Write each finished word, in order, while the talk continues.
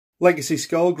Legacy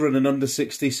Skullgrin in under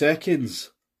 60 seconds.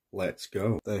 Let's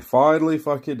go. They finally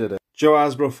fucking did it. Joe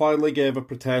Hasbro finally gave a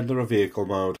Pretender a vehicle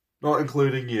mode. Not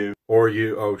including you. Or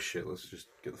you. Oh shit, let's just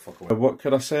get the fuck away. What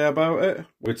could I say about it?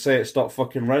 We'd say it stopped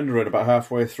fucking rendering about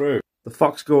halfway through. The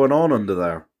fuck's going on under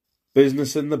there?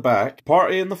 Business in the back,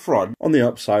 party in the front. On the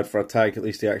upside for a tank, at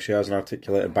least he actually has an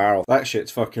articulated barrel. That shit's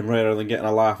fucking rarer than getting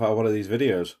a laugh out of one of these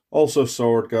videos. Also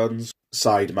sword guns,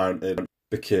 side mounted,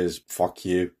 because fuck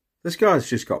you. This guy's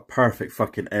just got perfect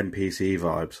fucking NPC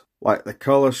vibes. Like the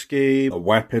colour scheme, the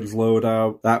weapons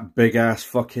loadout, that big ass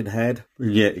fucking head.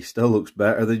 And yet he still looks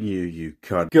better than you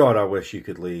cunt. God, I wish you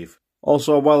could leave.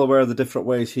 Also, I'm well aware of the different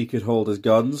ways he could hold his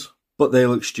guns, but they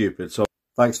look stupid, so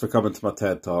thanks for coming to my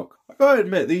TED Talk. I gotta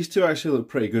admit, these two actually look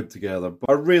pretty good together,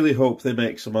 but I really hope they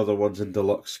make some other ones in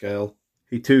deluxe scale.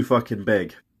 He's too fucking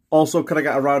big. Also, can I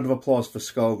get a round of applause for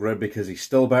Skullgrin because he's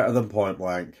still better than Point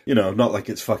Blank? You know, not like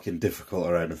it's fucking difficult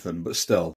or anything, but still.